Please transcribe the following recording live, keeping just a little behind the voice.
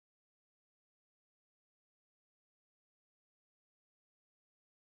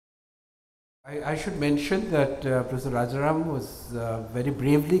I should mention that Professor Rajaram was very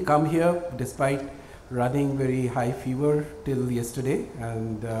bravely come here despite running very high fever till yesterday,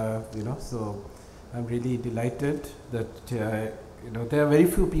 and so I'm really delighted that there are very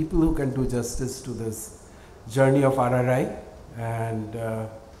few people who can do justice to this journey of RRI, and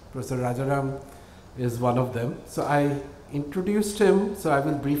Professor Rajaram is one of them. So I introduced him, so I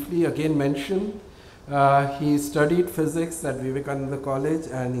will briefly again mention. He studied physics at Vivekananda College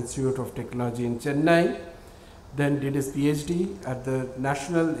and Institute of Technology in Chennai, then did his PhD at the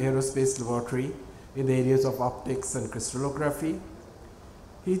National Aerospace Laboratory in the areas of optics and crystallography.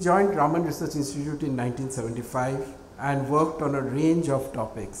 He joined Raman Research Institute in 1975 and worked on a range of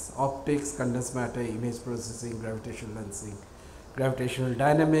topics: optics, condensed matter, image processing, gravitational lensing, gravitational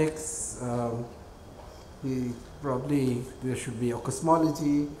dynamics. There should be a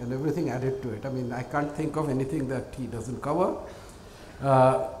cosmology and everything added to it. I mean, I can't think of anything that he doesn't cover.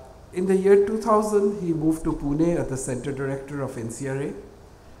 In the year 2000, he moved to Pune as the Center Director of NCRA,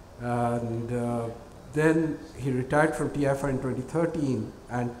 and then he retired from TIFR in 2013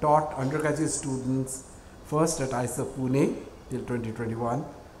 and taught undergraduate students first at ISA Pune till 2021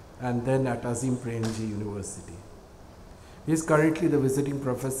 and then at Azim Premji University. He is currently the visiting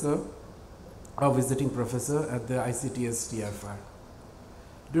professor at the ICTS TIFR.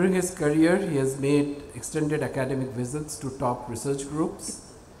 During his career, he has made extended academic visits to top research groups,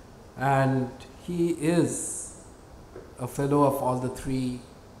 and he is a fellow of all the three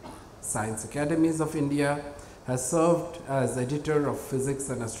science academies of India, has served as editor of physics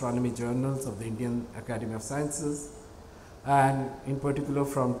and astronomy journals of the Indian Academy of Sciences, and in particular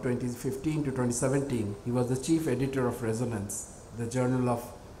from 2015 to 2017, he was the chief editor of Resonance, the journal of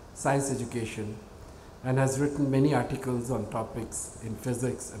science education, and has written many articles on topics in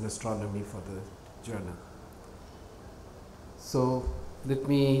physics and astronomy for the journal. So let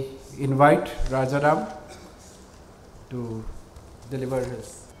me invite Rajaram to deliver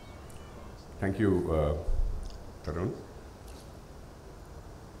his. Thank you, Tarun.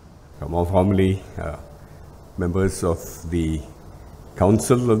 More formally, members of the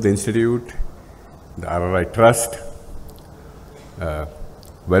Council of the Institute, the RRI Trust,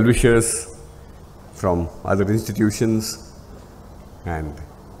 well-wishers from other institutions, and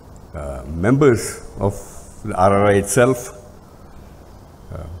members of the RRI itself.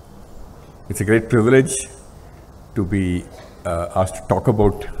 It's a great privilege to be asked to talk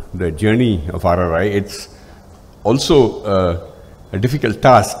about the journey of RRI. It's also a difficult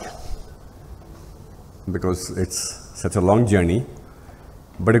task because it's such a long journey,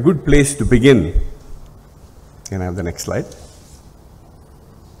 but a good place to begin. Can I have the next slide?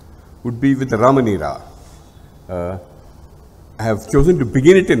 Would be with the Raman Era. I have chosen to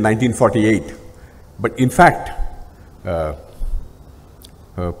begin it in 1948, but in fact,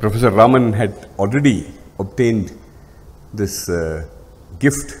 Professor Raman had already obtained this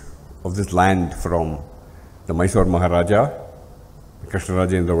gift of this land from the Mysore Maharaja,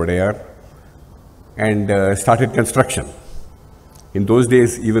 Krishnarajendra Wadeyar, and started construction. In those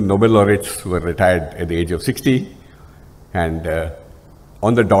days, even Nobel laureates were retired at the age of 60, and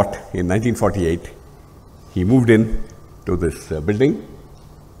on the dot in 1948, he moved in to this building.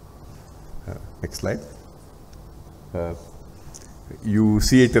 Next slide. You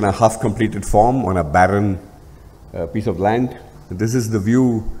see it in a half-completed form on a barren piece of land. This is the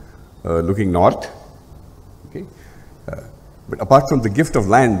view looking north. Okay. But apart from the gift of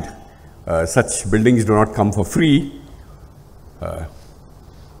land, such buildings do not come for free,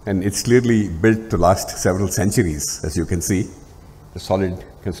 and it's clearly built to last several centuries, as you can see. The solid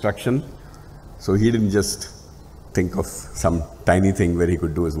construction. So he didn't just think of some tiny thing where he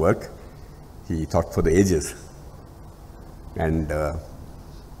could do his work. He thought for the ages. And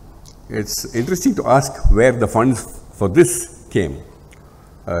it's interesting to ask where the funds for this came.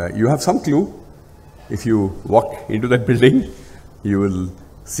 You have some clue. If you walk into that building, you will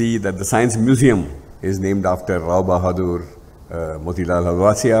see that the Science Museum is named after Rao Bahadur Motilal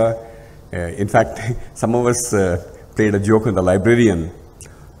Halwasia. In fact, some of us played a joke on the librarian.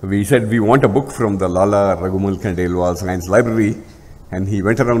 We said we want a book from the Lala Raghumal Khandelwal Science Library, and he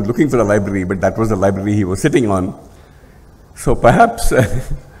went around looking for the library, but that was the library he was sitting on. So perhaps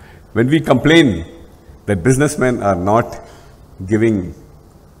when we complain that businessmen are not giving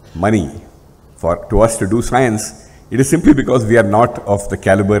money to us to do science, it is simply because we are not of the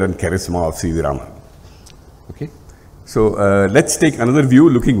caliber and charisma of C.V. Raman. Okay? So let's take another view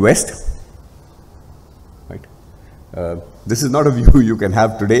looking west. This is not a view you can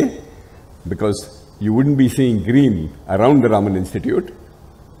have today because you wouldn't be seeing green around the Raman Institute.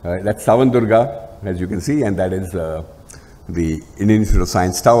 That's Savandurga, as you can see, and that is the Indian Institute of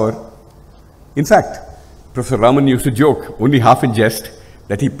Science Tower. In fact, Professor Raman used to joke, only half in jest,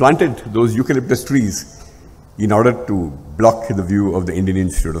 that he planted those eucalyptus trees in order to block the view of the Indian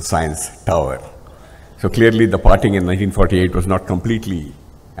Institute of Science tower. So clearly the parting in 1948 was not completely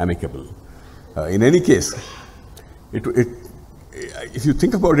amicable. In any case, if you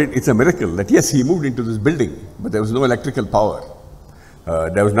think about it, it's a miracle that yes, he moved into this building, but there was no electrical power.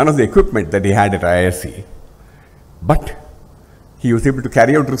 There was none of the equipment that he had at IISc. But he was able to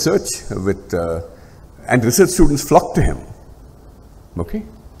carry out research with, and research students flocked to him. Okay?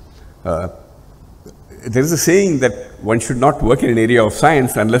 There is a saying that one should not work in an area of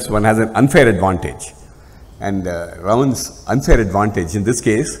science unless one has an unfair advantage. And Raman's unfair advantage in this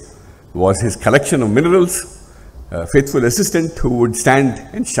case was his collection of minerals, a faithful assistant who would stand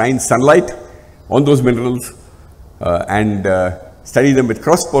and shine sunlight on those minerals and study them with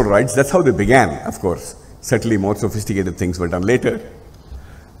cross-polarites. That's how they began, of course. Certainly more sophisticated things were done later.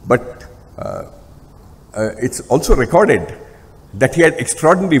 But it's also recorded that he had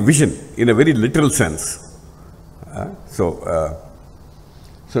extraordinary vision in a very literal sense. So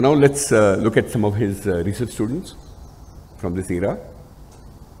now let's look at some of his research students from this era.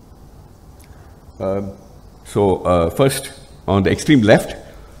 First, on the extreme left,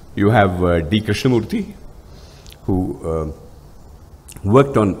 you have D. Krishnamurti, who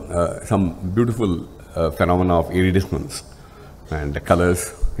worked on some beautiful phenomena of iridescence and the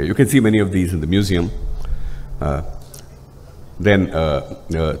colors. You can see many of these in the museum. Then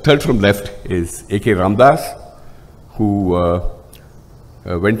third from left is A.K. Ramdas, who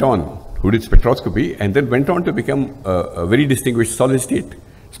did spectroscopy and then went on to become a very distinguished solid-state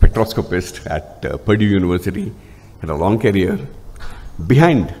spectroscopist at Purdue University, had a long career.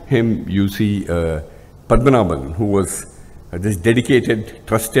 Behind him, you see Padmanabhan, who was this dedicated,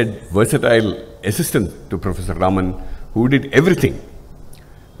 trusted, versatile assistant to Professor Raman, who did everything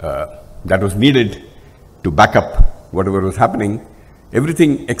that was needed to back up whatever was happening,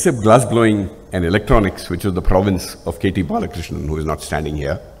 everything except glass blowing and electronics, which was the province of K.T. Balakrishnan, who is not standing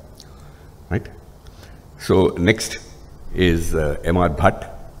here. Right? So next is M.R. Bhatt,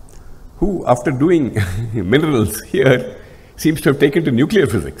 who after doing minerals here seems to have taken to nuclear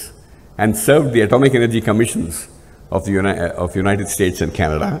physics and served the atomic energy commissions of the United States and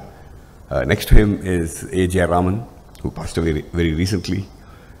Canada. Next to him is A. Jayaraman, who passed away very recently.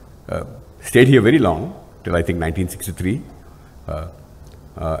 Stayed here very long, till I think 1963.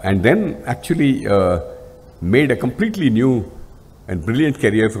 And then actually made a completely new and brilliant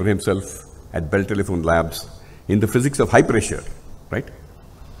career for himself at Bell Telephone Labs in the physics of high pressure, right?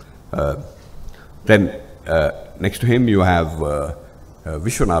 Then next to him you have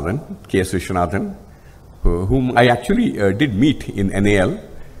Vishwanathan, K.S. Vishwanathan, whom I actually did meet in NAL,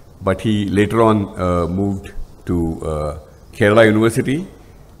 but he later on moved to Kerala University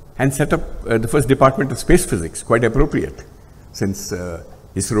and set up the first department of space physics, quite appropriate, since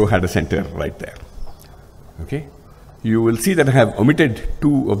ISRO had a center right there. Okay? You will see that I have omitted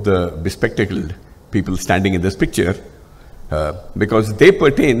two of the bespectacled people standing in this picture because they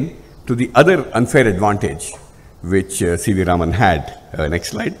pertain to the other unfair advantage which C.V. Raman had. Next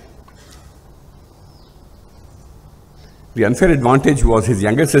slide. The unfair advantage was his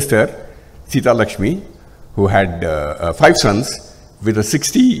younger sister, Sita Lakshmi, who had 5 sons with a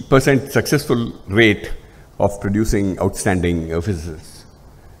 60% successful rate of producing outstanding physicists.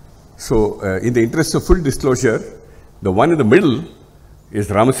 So in the interest of full disclosure, the one in the middle is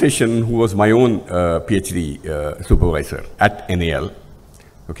Ramaseshan, who was my own PhD supervisor at NAL.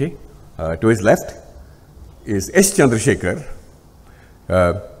 Okay? To his left is S. Chandrasekhar,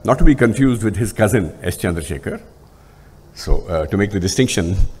 not to be confused with his cousin S. Chandrasekhar. So to make the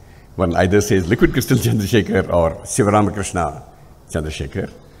distinction, one either says liquid crystal Chandrasekhar or Sivaramakrishna Chandrasekhar,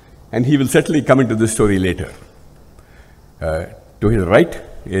 and he will certainly come into this story later. To his right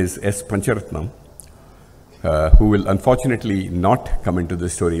is S. Pancharatnam, who will unfortunately not come into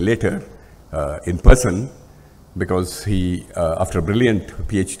this story later in person because he, after a brilliant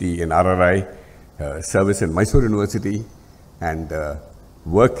PhD in RRI, service in Mysore University, and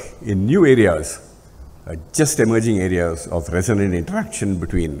work in new areas, just emerging areas of resonant interaction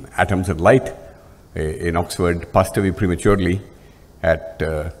between atoms and light in Oxford, passed away prematurely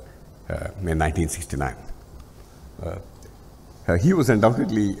in 1969. He was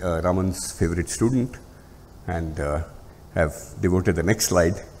undoubtedly Raman's favorite student and have devoted the next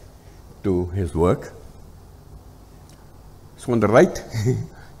slide to his work. So on the right,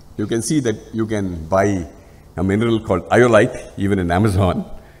 you can see that you can buy a mineral called iolite even in Amazon,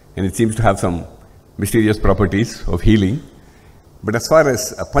 and it seems to have some mysterious properties of healing. But as far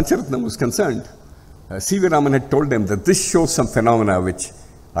as Pancharatnam was concerned, C.V. Raman had told them that this shows some phenomena which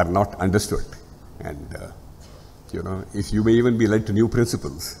are not understood. And if you may even be led to new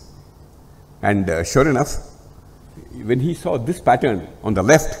principles. And sure enough, when he saw this pattern on the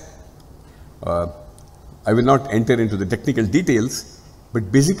left, I will not enter into the technical details,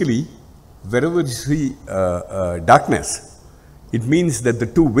 but basically, wherever you see darkness, it means that the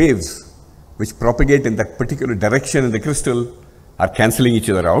two waves which propagate in that particular direction in the crystal are cancelling each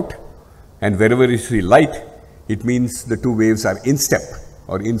other out. And wherever you see light, it means the two waves are in step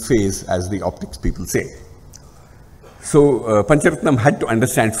or in phase, as the optics people say. So Pancharatnam had to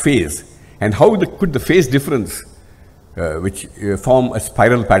understand phase, and how could the phase difference which form a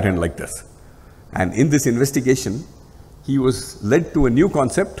spiral pattern like this. And in this investigation, he was led to a new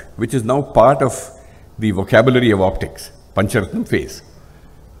concept which is now part of the vocabulary of optics, Pancharatnam phase.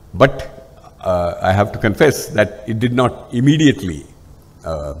 But I have to confess that it did not immediately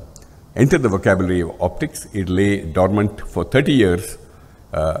enter the vocabulary of optics. It lay dormant for 30 years,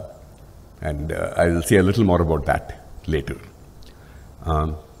 and I will say a little more about that later.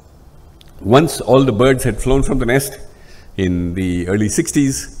 Once all the birds had flown from the nest in the early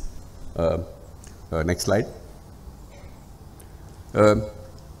 60s, next slide,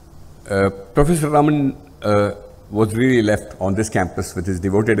 Professor Raman was really left on this campus with his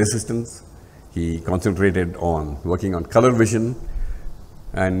devoted assistants. He concentrated on working on color vision,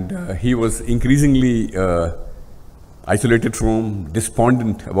 and he was increasingly isolated from home,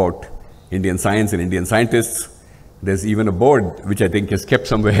 despondent about Indian science and Indian scientists. There's even a board which I think is kept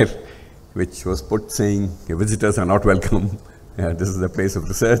somewhere, which was put saying visitors are not welcome. This is the place of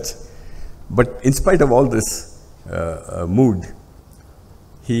research. But in spite of all this mood,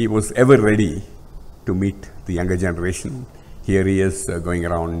 he was ever ready to meet the younger generation. Here he is going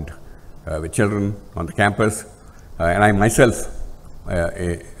around with children on the campus. And I myself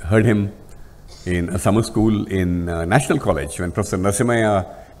heard him in a summer school in National College. When Professor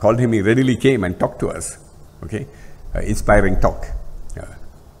Narasimhaya called him, he readily came and talked to us. Okay, inspiring talk.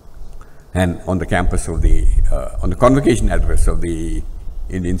 And on the campus of the, on the convocation address of the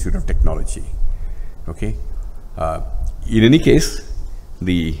Indian Institute of Technology. Okay. In any case,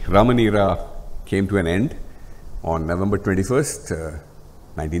 the Raman era came to an end on November 21st,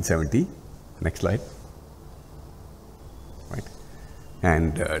 1970. Next slide. Right.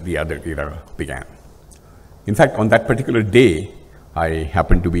 And the other era began. In fact, on that particular day, I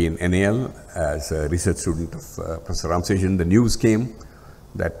happened to be in NAL as a research student of Professor Ramseshan. The news came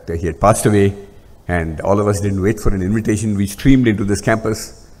that he had passed away, and all of us didn't wait for an invitation. We streamed into this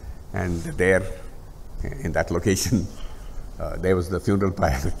campus, and there, in that location, there was the funeral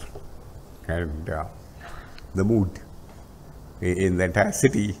pyre, and the mood in the entire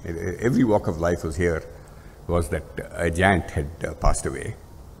city, every walk of life was here, was that a giant had passed away.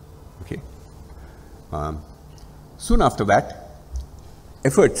 Okay. Soon after that,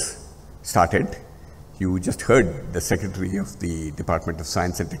 efforts started. You just heard the secretary of the Department of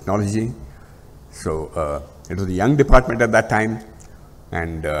Science and Technology. So it was a young department at that time,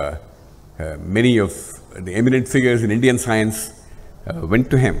 and many of the eminent figures in Indian science went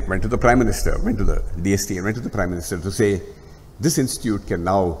to him, went to the Prime Minister, went to the DST, and went to the Prime Minister to say, this institute can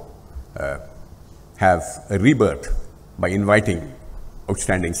now have a rebirth by inviting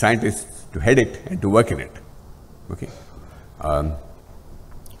outstanding scientists to head it and to work in it. Okay.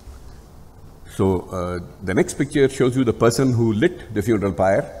 So the next picture shows you the person who lit the funeral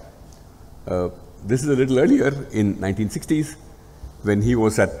pyre. This is a little earlier in 1960s, when he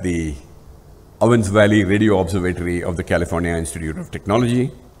was at the Owens Valley Radio Observatory of the California Institute of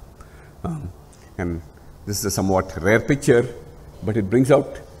Technology. And this is a somewhat rare picture, but it brings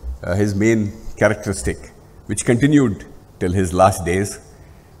out his main characteristic, which continued till his last days.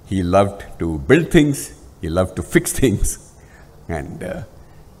 He loved to build things, he loved to fix things, and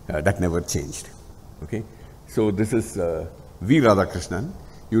that never changed. Okay, so this is V. Radhakrishnan.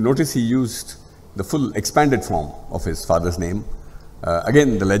 You notice he used the full expanded form of his father's name.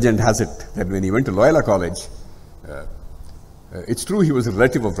 Again, the legend has it that when he went to Loyola College, it's true he was a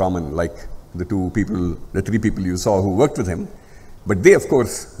relative of Raman, like the three people you saw who worked with him, but they, of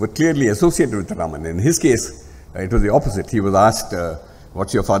course, were clearly associated with Raman. In his case, it was the opposite. He was asked,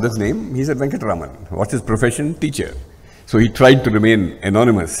 what's your father's name? He said, Venkataraman. What's his profession? Teacher. So he tried to remain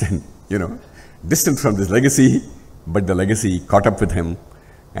anonymous and, distant from this legacy, but the legacy caught up with him,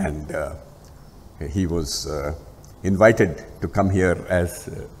 and he was invited to come here as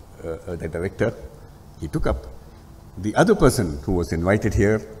the director. He took up. The other person who was invited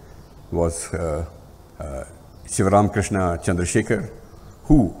here was Shivaram Krishna Chandrasekhar,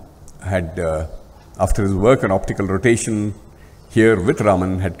 who had, after his work on optical rotation here with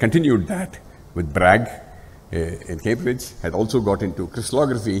Raman, had continued that with Bragg in Cambridge, had also got into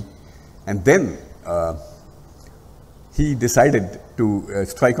crystallography, and then he decided to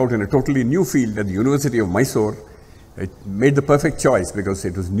strike out in a totally new field at the University of Mysore. It made the perfect choice because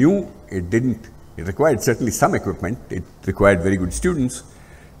it was new, it required certainly some equipment, it required very good students.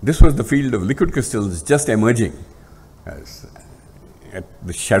 This was the field of liquid crystals just emerging at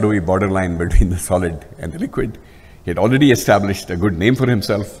the shadowy borderline between the solid and the liquid. He had already established a good name for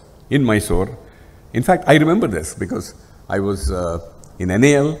himself in Mysore. In fact, I remember this because I was in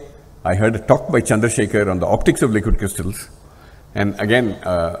NAL. I heard a talk by Chandrasekhar on the optics of liquid crystals. And again,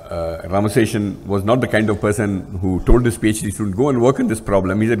 Ramaseshan was not the kind of person who told his PhD student, go and work on this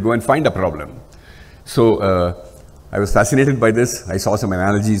problem. He said, go and find a problem. So I was fascinated by this. I saw some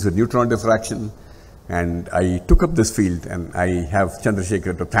analogies with neutron diffraction. And I took up this field, and I have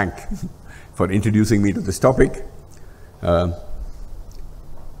Chandrasekhar to thank for introducing me to this topic. In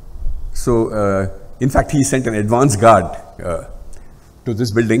fact, he sent an advance guard to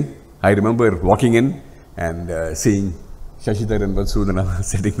this building. I remember walking in and seeing Shashidhar and Vadsudana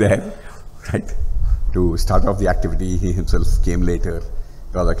sitting there, right, to start off the activity. He himself came later.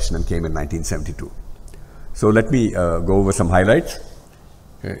 Radhakrishnan came in 1972. So let me go over some highlights.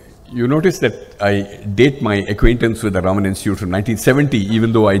 You notice that I date my acquaintance with the Raman Institute from 1970,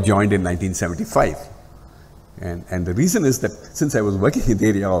 even though I joined in 1975. And the reason is that since I was working in the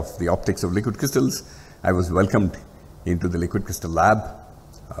area of the optics of liquid crystals, I was welcomed into the liquid crystal lab.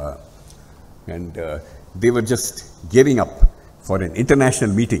 They were just gearing up for an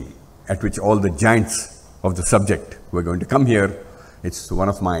international meeting at which all the giants of the subject were going to come here. It's one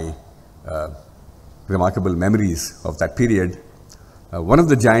of my remarkable memories of that period. One of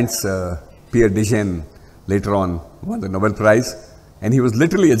the giants, Pierre Dejean, later on won the Nobel Prize, and he was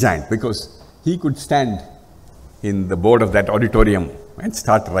literally a giant because he could stand in the board of that auditorium and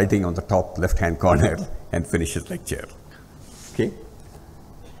start writing on the top left-hand corner and finish his lecture. Okay,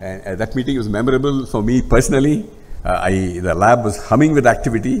 and that meeting was memorable for me personally. The lab was humming with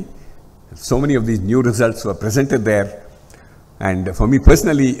activity. So many of these new results were presented there. And for me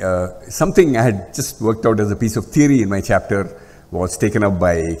personally, something I had just worked out as a piece of theory in my chapter was taken up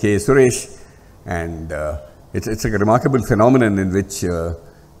by K. Suresh, and it's a remarkable phenomenon in which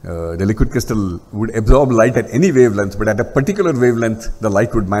the liquid crystal would absorb light at any wavelength, but at a particular wavelength, the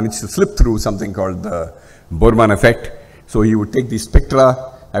light would manage to slip through something called the Borman effect. So he would take these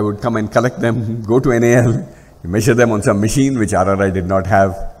spectra, I would come and collect them, go to NAL, measure them on some machine which RRI did not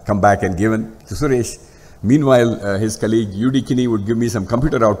have, come back and given to Suresh. Meanwhile, his colleague UD Kinney would give me some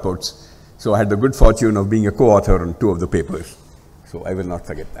computer outputs. So I had the good fortune of being a co-author on 2 of the papers. So I will not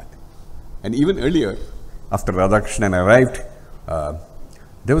forget that. And even earlier, after Radhakrishnan arrived,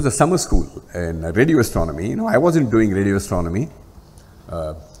 there was a summer school in radio astronomy. You know, I wasn't doing radio astronomy,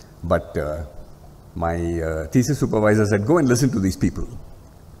 but my thesis supervisor said, go and listen to these people.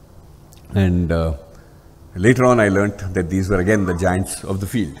 And later on, I learned that these were again the giants of the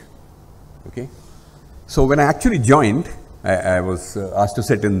field. Okay. So when I actually joined, I was asked to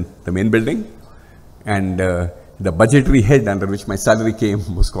sit in the main building, and the budgetary head under which my salary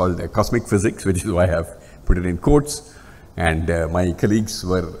came was called cosmic physics, which is why I have put it in quotes. And my colleagues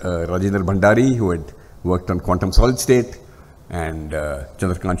were Rajendra Bhandari, who had worked on quantum solid state, and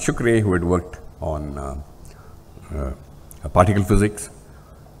Chandrakant Shukre, who had worked on particle physics.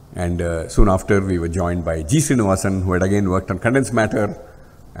 And soon after, we were joined by G. Srinivasan, who had again worked on condensed matter,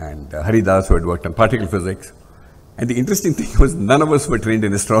 and Hari Das, who had worked on particle physics. And the interesting thing was none of us were trained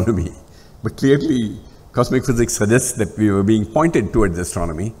in astronomy, but clearly cosmic physics suggests that we were being pointed towards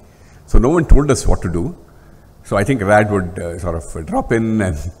astronomy. So no one told us what to do. So I think Rad would sort of drop in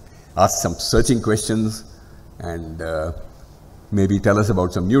and ask some searching questions and maybe tell us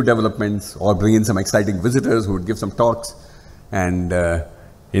about some new developments or bring in some exciting visitors who would give some talks. And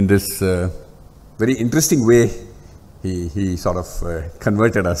in this very interesting way, he sort of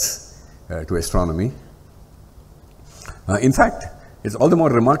converted us to astronomy. In fact, it's all the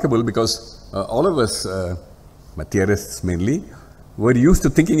more remarkable because all of us, theorists mainly, were used to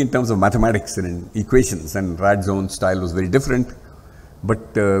thinking in terms of mathematics and in equations, and Rad's own style was very different.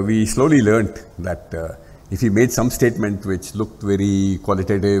 But we slowly learned that if he made some statement which looked very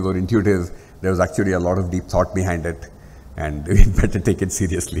qualitative or intuitive, there was actually a lot of deep thought behind it, and we'd better take it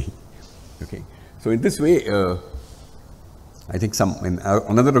seriously. Okay. So in this way, I think on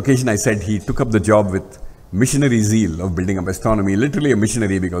another occasion I said he took up the job with missionary zeal of building up astronomy, literally a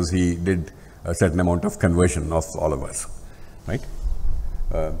missionary, because he did a certain amount of conversion of all of us, right?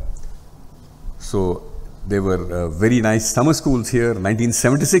 So there were very nice summer schools here.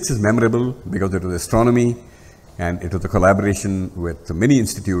 1976 is memorable because it was astronomy, and it was a collaboration with many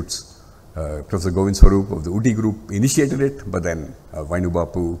institutes. Professor Govind Swarup of the Uti group initiated it, but then Vainu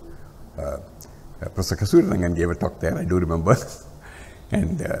Bapu Professor Kasurirangan gave a talk there, I do remember.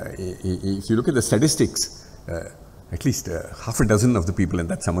 And if you look at the statistics, at least half a dozen of the people in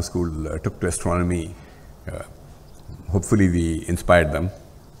that summer school took to astronomy. Hopefully we inspired them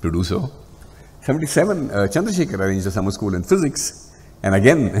to do so. 77, Chandrasekhar arranged a summer school in physics, and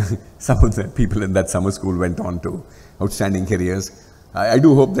again some of the people in that summer school went on to outstanding careers. I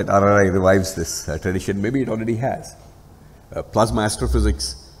do hope that RRI revives this tradition. Maybe it already has. Plasma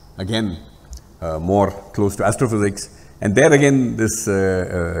astrophysics, again more close to astrophysics, and there again this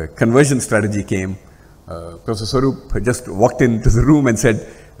conversion strategy came. Professor Swarup just walked into the room and said,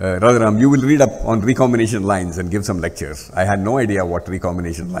 Rajaram, you will read up on recombination lines and give some lectures. I had no idea what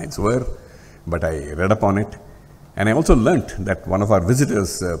recombination lines were, but I read up on it. And I also learnt that one of our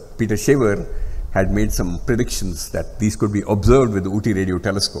visitors, Peter Shaver, had made some predictions that these could be observed with the Ooty radio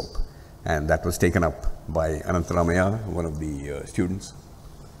telescope. And that was taken up by Anantharamaya, one of the students.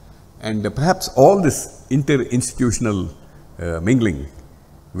 And perhaps all this inter-institutional mingling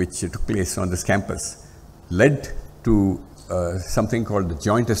which took place on this campus led to something called the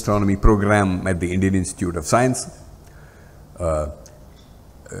Joint Astronomy Program at the Indian Institute of Science,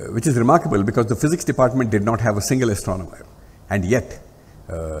 which is remarkable because the physics department did not have a single astronomer, and yet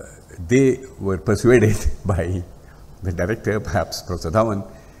they were persuaded by the director, perhaps Professor Dhawan,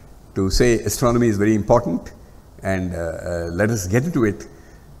 to say astronomy is very important and let us get into it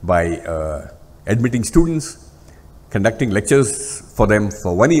by admitting students, conducting lectures for them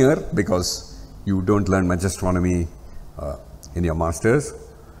for 1 year, because you don't learn much astronomy in your masters.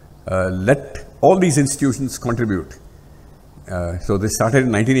 Let all these institutions contribute. So this started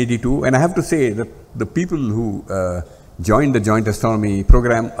in 1982, and I have to say that the people who joined the Joint Astronomy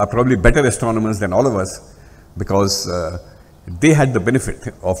Program are probably better astronomers than all of us, because they had the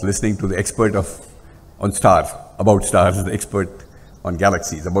benefit of listening to the expert on stars, about stars, the expert on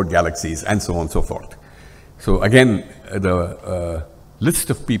galaxies, about galaxies, and so on and so forth. So again, the list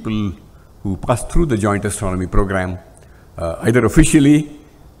of people who passed through the Joint Astronomy Program, either officially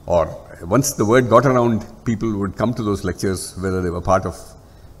or once the word got around, people would come to those lectures, whether they were part of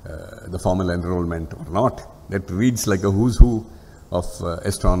the formal enrollment or not. That reads like a who's who of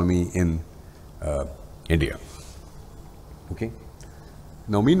astronomy in India. Okay.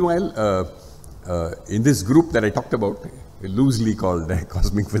 Now, meanwhile, in this group that I talked about, loosely called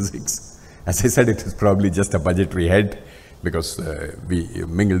cosmic physics, as I said, it is probably just a budgetary head, because we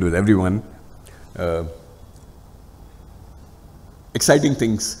mingled with everyone. Exciting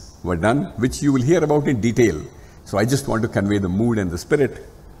things were done, which you will hear about in detail. So I just want to convey the mood and the spirit.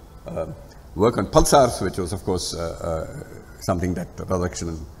 Work on pulsars, which was of course something that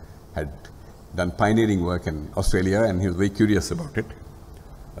Radhakrishnan had done pioneering work in Australia, and he was very curious about it.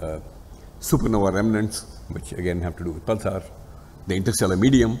 Supernova remnants, which again have to do with pulsar. The interstellar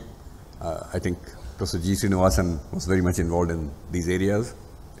medium, I think Professor G. Srinivasan was very much involved in these areas.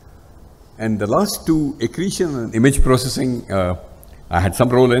 And the last two, accretion and image processing, I had some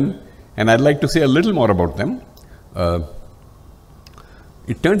role in, and I'd like to say a little more about them.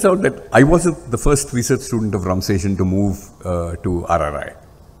 It turns out that I wasn't the first research student of Ramsation to move to RRI.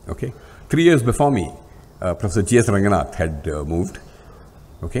 Okay? 3 years before me, Professor G.S. Ranganath had moved,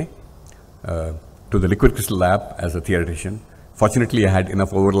 okay, to the liquid crystal lab as a theoretician. Fortunately, I had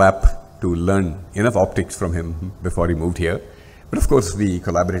enough overlap to learn enough optics from him before he moved here. But of course, we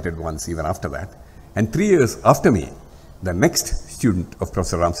collaborated once even after that. And 3 years after me, the next student of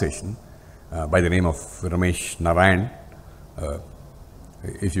Professor Ramsation, by the name of Ramesh Narayan,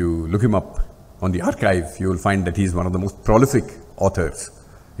 if you look him up on the archive, you will find that he is one of the most prolific authors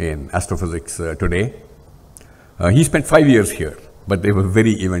in astrophysics today. He spent 5 years here, but they were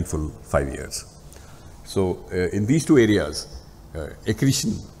very eventful 5 years. So in these two areas,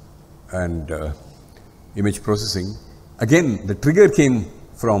 accretion and image processing, again, the trigger came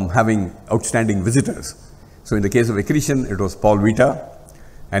from having outstanding visitors. So in the case of accretion, it was Paul Vita,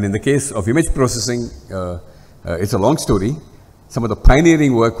 and in the case of image processing, it's a long story. Some of the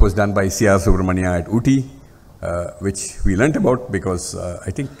pioneering work was done by C.R. Subramania at Ooty, which we learnt about because I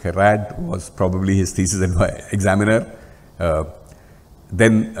think RAD was probably his thesis examiner.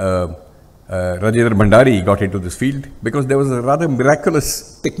 Then Rajendra Bhandari got into this field because there was a rather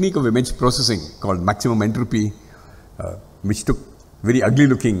miraculous technique of image processing called maximum entropy, which took very ugly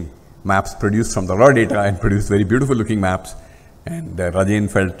looking maps produced from the raw data and produced very beautiful looking maps. And Rajan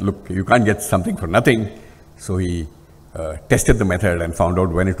felt, look, you can't get something for nothing. So he tested the method and found out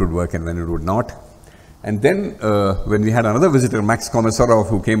when it would work and when it would not. And then when we had another visitor, Max Komisarov,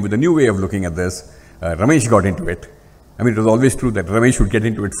 who came with a new way of looking at this, Ramesh got into it. I mean, it was always true that Ramesh would get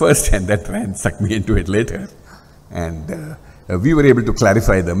into it first and then try and suck me into it later. And we were able to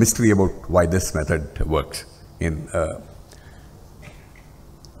clarify the mystery about why this method works.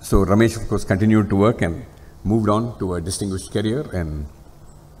 So Ramesh, of course, continued to work and moved on to a distinguished career in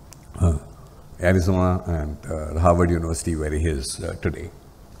Arizona and Harvard University, where he is today.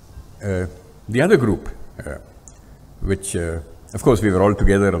 The other group, which of course we were all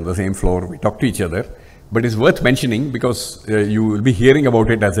together on the same floor, we talked to each other, but it's worth mentioning because you will be hearing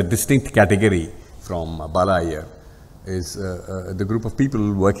about it as a distinct category from Bala Iyer, is the group of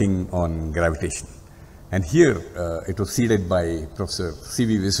people working on gravitation. And here it was seeded by Professor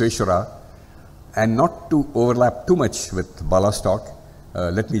C.V. Visveshwara. And not to overlap too much with Bala's talk,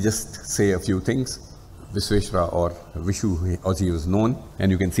 let me just say a few things. Visveshwara, or Vishu as he was known,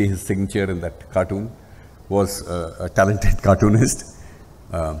 and you can see his signature in that cartoon, was a talented cartoonist.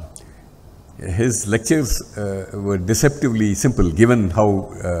 His lectures were deceptively simple, given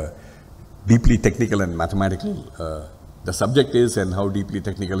how deeply technical and mathematical the subject is and how deeply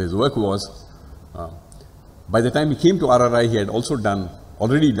technical his work was. By the time he came to RRI, he had also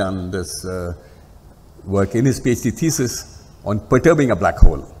already done this work in his PhD thesis on perturbing a black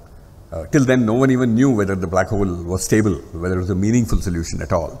hole. Till then, no one even knew whether the black hole was stable, whether it was a meaningful solution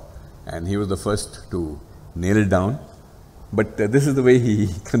at all. And he was the first to nail it down. But this is the way he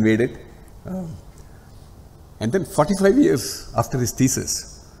conveyed it. And then 45 years after his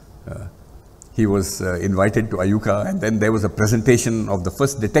thesis, he was invited to IUCAA, and then there was a presentation of the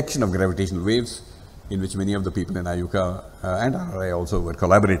first detection of gravitational waves, in which many of the people in IUCAA and RRI also were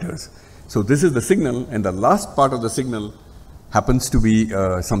collaborators. So this is the signal, and the last part of the signal happens to be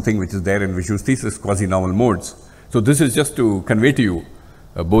something which is there in Vishu's thesis, quasi-normal modes. So this is just to convey to you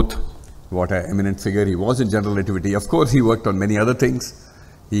both what an eminent figure he was in general relativity. Of course, he worked on many other things.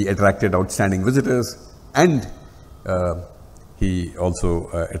 He attracted outstanding visitors, and he also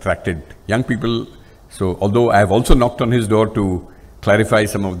attracted young people. So although I have also knocked on his door to clarify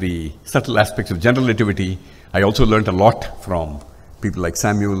some of the subtle aspects of general relativity, I also learned a lot from people like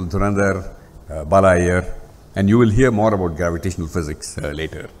Samuel, Dhurandhar, Bala Iyer, and you will hear more about gravitational physics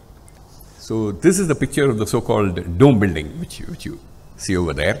later. So this is the picture of the so-called dome building, which you see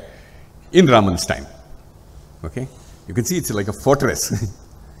over there, in Raman's time. Okay, you can see it's like a fortress,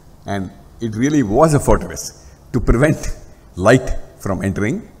 and it really was a fortress to prevent light from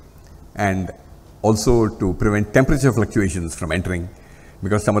entering, and also to prevent temperature fluctuations from entering,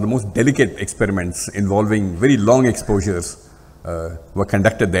 because some of the most delicate experiments involving very long exposures were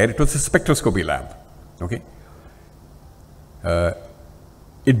conducted there. It was a spectroscopy lab. Okay,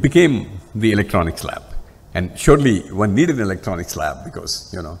 it became the electronics lab, and surely one needed an electronics lab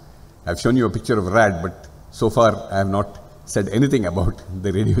because, you know, I've shown you a picture of RAD, but so far I have not said anything about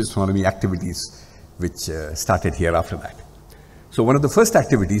the radio astronomy activities which started here after that. So one of the first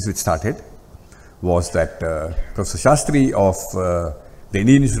activities which started was that Professor Shastri of the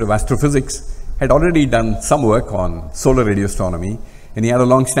Indian Institute of Astrophysics had already done some work on solar radio astronomy, and he had a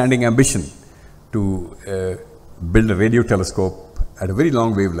long-standing ambition to build a radio telescope at a very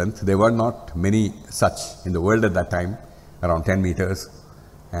long wavelength. There were not many such in the world at that time, around 10 meters,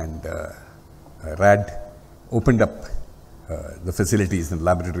 and RAD opened up the facilities in the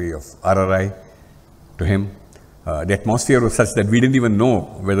laboratory of RRI to him. The atmosphere was such that we didn't even know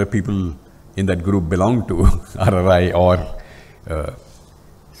whether people in that group belonged to RRI or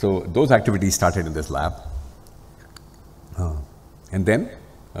so those activities started in this lab. And then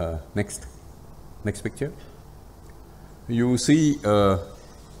next picture, you see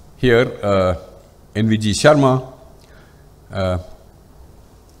here NVG Sharma.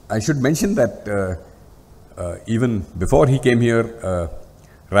 I should mention that even before he came here,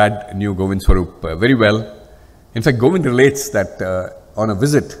 Rad knew Govind Swarup very well. In fact, Govind relates that on a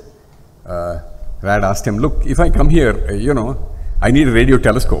visit, Rad asked him, look, if I come here, you know, I need a radio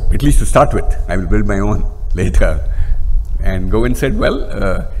telescope, at least to start with. I will build my own later. And Govind said,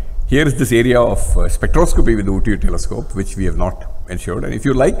 well, here is this area of spectroscopy with the UTU telescope, which we have not ensured. And if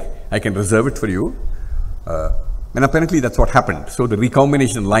you like, I can reserve it for you. And apparently that's what happened. So the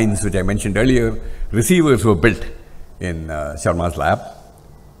recombination lines, which I mentioned earlier, receivers were built in Sharma's lab,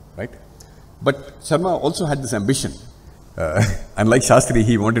 right? But Sharma also had this ambition. Unlike Shastri,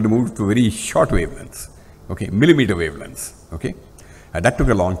 he wanted to move to very short wavelengths, okay, millimeter wavelengths, okay. That took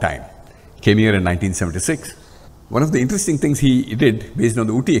a long time. Came here in 1976. One of the interesting things he did based on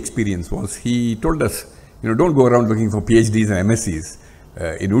the UTI experience was he told us, you know, don't go around looking for PhDs and MScs.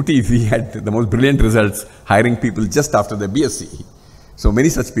 In UTI, we had the most brilliant results hiring people just after their BSc. So many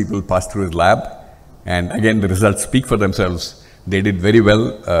such people passed through his lab, and again, the results speak for themselves. They did very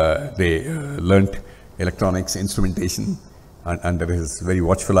well. They learnt electronics, instrumentation under his very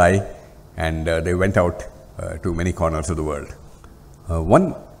watchful eye, and they went out to many corners of the world.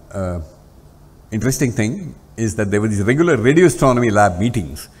 One interesting thing is that there were these regular radio astronomy lab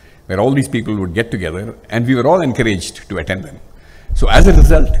meetings where all these people would get together, and we were all encouraged to attend them. So as a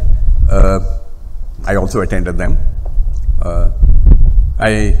result, I also attended them.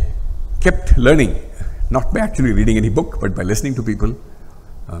 I kept learning, not by actually reading any book, but by listening to people.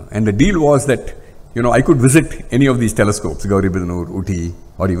 And the deal was that, I could visit any of these telescopes, Gauri Bidanur, Uti,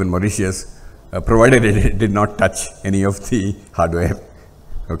 or even Mauritius, provided it did not touch any of the hardware,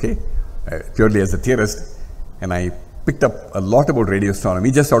 okay, purely as a theorist. And I picked up a lot about radio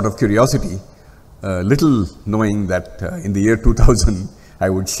astronomy just out of curiosity, little knowing that in the year 2000, I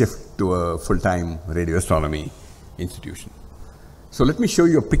would shift to a full-time radio astronomy institution. So let me show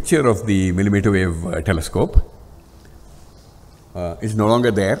you a picture of the millimeter wave telescope. It's no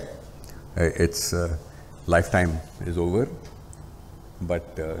longer there. Its lifetime is over, but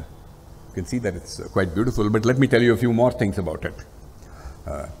you can see that it's quite beautiful. But let me tell you a few more things about it.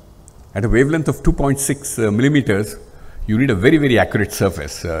 At a wavelength of 2.6 millimeters, you need a very, very accurate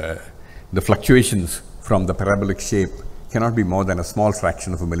surface. The fluctuations from the parabolic shape cannot be more than a small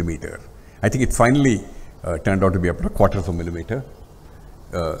fraction of a millimeter. I think it finally turned out to be about a quarter of a millimeter.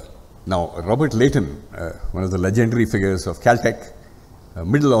 Now, Robert Layton, one of the legendary figures of Caltech,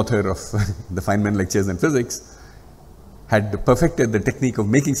 middle author of the Feynman Lectures in Physics, had perfected the technique of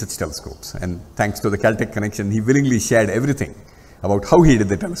making such telescopes. And thanks to the Caltech connection, he willingly shared everything about how he did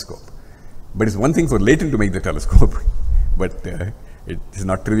the telescope. But it's one thing for Layton to make the telescope, but it is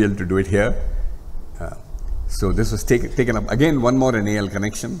not trivial to do it here. So this was taken up, again, one more NAL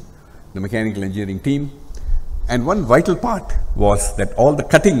connection, the mechanical engineering team. And one vital part was that all the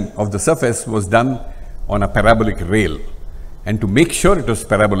cutting of the surface was done on a parabolic rail. And to make sure it was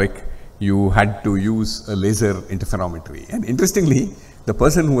parabolic, you had to use a laser interferometry. And interestingly, the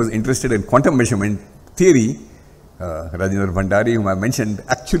person who was interested in quantum measurement theory, Rajendra Bhandari, whom I mentioned,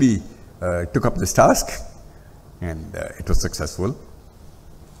 actually took up this task, and it was successful.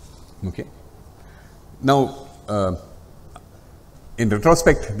 Okay. Now, in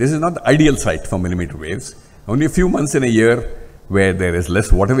retrospect, this is not the ideal site for millimeter waves. Only a few months in a year where there is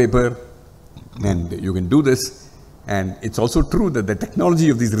less water vapor, and you can do this. And it's also true that the technology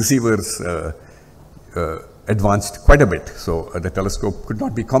of these receivers advanced quite a bit. So the telescope could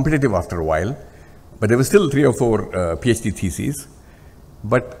not be competitive after a while, but there were still 3 or 4 PhD theses.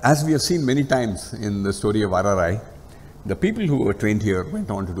 But as we have seen many times in the story of RRI, the people who were trained here went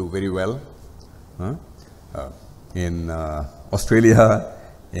on to do very well in Australia,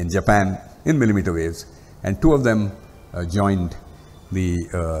 in Japan, in millimeter waves. And 2 of them joined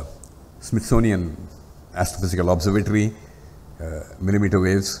the Smithsonian Astrophysical Observatory, millimeter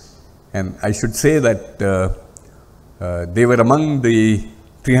waves. And I should say that they were among the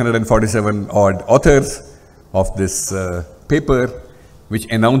 347 odd authors of this paper, which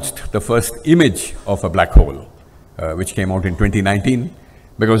announced the first image of a black hole, which came out in 2019,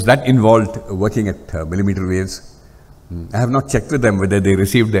 because that involved working at millimeter waves. I have not checked with them whether they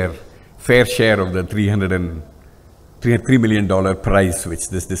received their fair share of the $3 million prize which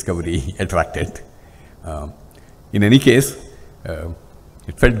this discovery attracted. In any case,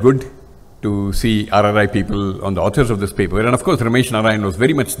 it felt good to see RRI people on the authors of this paper. And of course, Ramesh Narayan was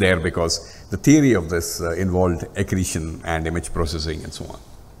very much there because the theory of this involved accretion and image processing and so on.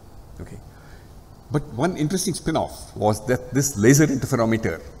 Okay. But one interesting spin-off was that this laser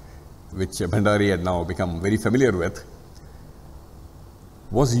interferometer, which Bhandari had now become very familiar with,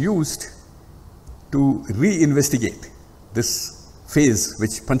 was used to reinvestigate this phase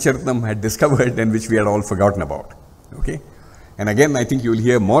which Pancharatnam had discovered and which we had all forgotten about. Okay? And again, I think you will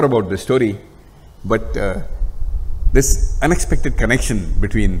hear more about this story, but this unexpected connection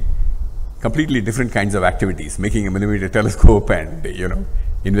between completely different kinds of activities, making a millimeter telescope and,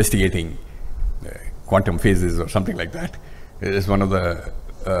 investigating quantum phases or something like that, is one of the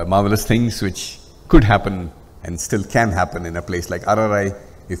marvelous things which could happen and still can happen in a place like RRI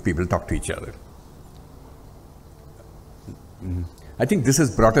if people talk to each other. I think this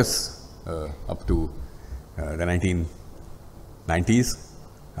has brought us up to the 1990s.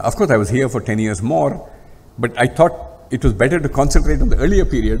 Of course, I was here for 10 years more, but I thought it was better to concentrate on the earlier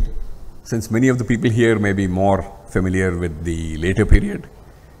period, since many of the people here may be more familiar with the later period,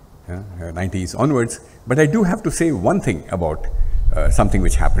 90s onwards. But I do have to say one thing about something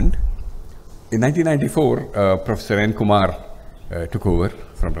which happened. In 1994, Professor N. Kumar took over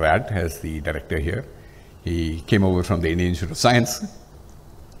from RAD as the director here. He came over from the Indian Institute of Science,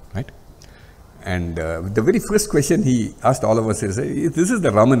 right? And the very first question he asked all of us is, this is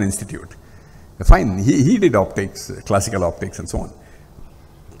the Raman Institute. Fine, he did optics, classical optics and so on.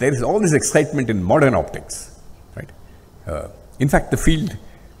 There is all this excitement in modern optics, right? in fact, the field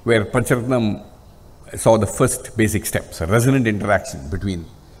where Pancharatnam saw the first basic steps, a resonant interaction between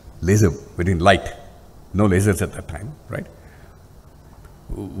light, no lasers at that time, right?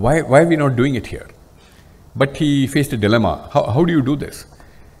 Why are we not doing it here? But he faced a dilemma. How do you do this?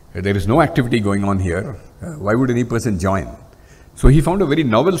 There is no activity going on here. Why would any person join? So he found a very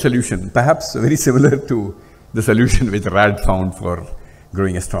novel solution, perhaps very similar to the solution which Rad found for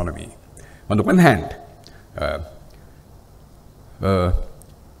growing astronomy. On the one hand,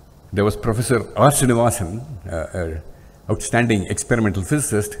 there was Professor R. Srinivasan, an outstanding experimental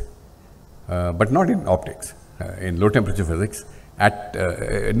physicist, but not in optics, in low temperature physics,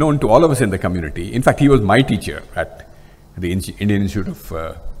 known to all of us in the community. In fact, he was my teacher at the Indian Institute of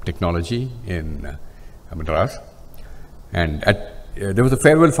Technology in Madras. And there was a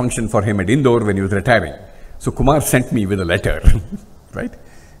farewell function for him at Indore when he was retiring. So Kumar sent me with a letter, right,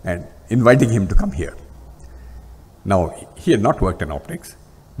 and inviting him to come here. Now, he had not worked in optics,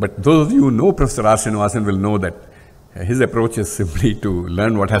 but those of you who know Professor R. Srinivasan will know that his approach is simply to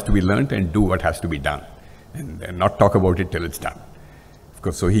learn what has to be learned and do what has to be done, and not talk about it till it's done. Of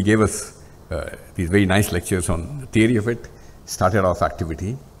course, so he gave us these very nice lectures on the theory of it, started off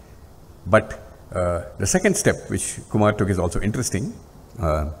activity. But the second step which Kumar took is also interesting.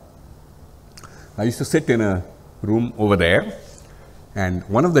 I used to sit in a room over there, and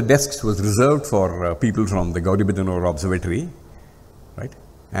one of the desks was reserved for people from the Gauribidanur Observatory, right?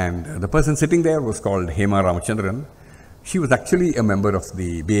 And the person sitting there was called Hema Ramachandran. She was actually a member of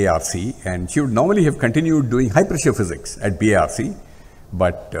the BARC, and she would normally have continued doing high pressure physics at BARC,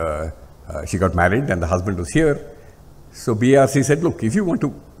 but she got married and the husband was here. So BARC said, look, if you want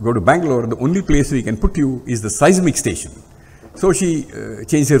to go to Bangalore, the only place we can put you is the seismic station. So she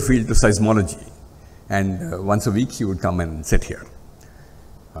changed her field to seismology, and once a week she would come and sit here.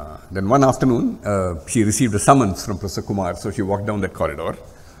 Then one afternoon, she received a summons from Professor Kumar, so she walked down that corridor,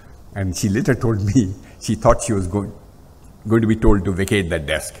 and she later told me she thought she was going to be told to vacate that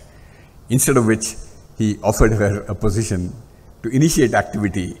desk, instead of which he offered her a position to initiate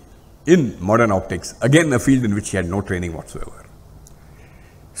activity in modern optics, again a field in which she had no training whatsoever.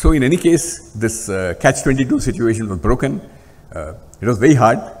 So in any case, this catch-22 situation was broken. It was very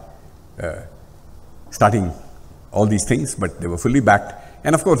hard starting all these things, but they were fully backed.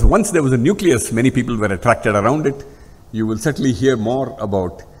 And of course, once there was a nucleus, many people were attracted around it. You will certainly hear more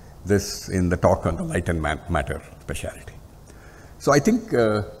about this in the talk on the light and matter speciality. So I think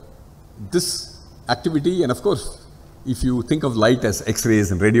this activity, and of course, if you think of light as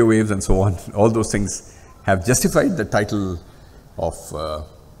X-rays and radio waves and so on, all those things have justified the title of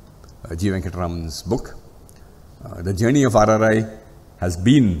G. Venkataraman's book. The Journey of RRI has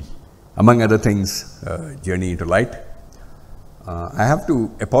been, among other things, Journey into Light. I have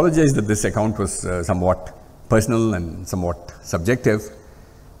to apologize that this account was somewhat personal and somewhat subjective.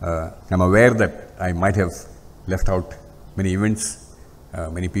 I'm aware that I might have left out many events,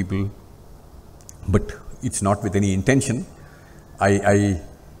 many people, but it's not with any intention. I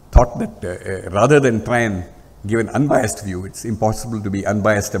thought that rather than try and give an unbiased view, it's impossible to be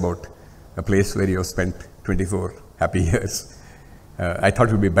unbiased about a place where you have spent 24 happy years. I thought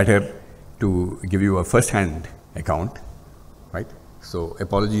it would be better to give you a first-hand account, right? So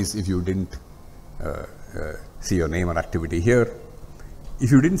apologies if you didn't see your name or activity here.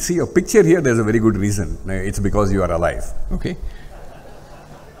 If you didn't see your picture here, there's a very good reason. It's because you are alive, okay?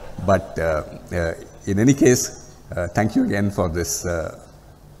 But in any case, thank you again for this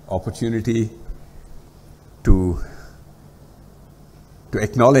opportunity to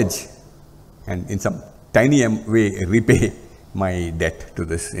acknowledge and in some tiny way repay my debt to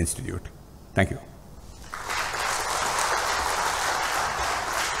this institute. Thank you.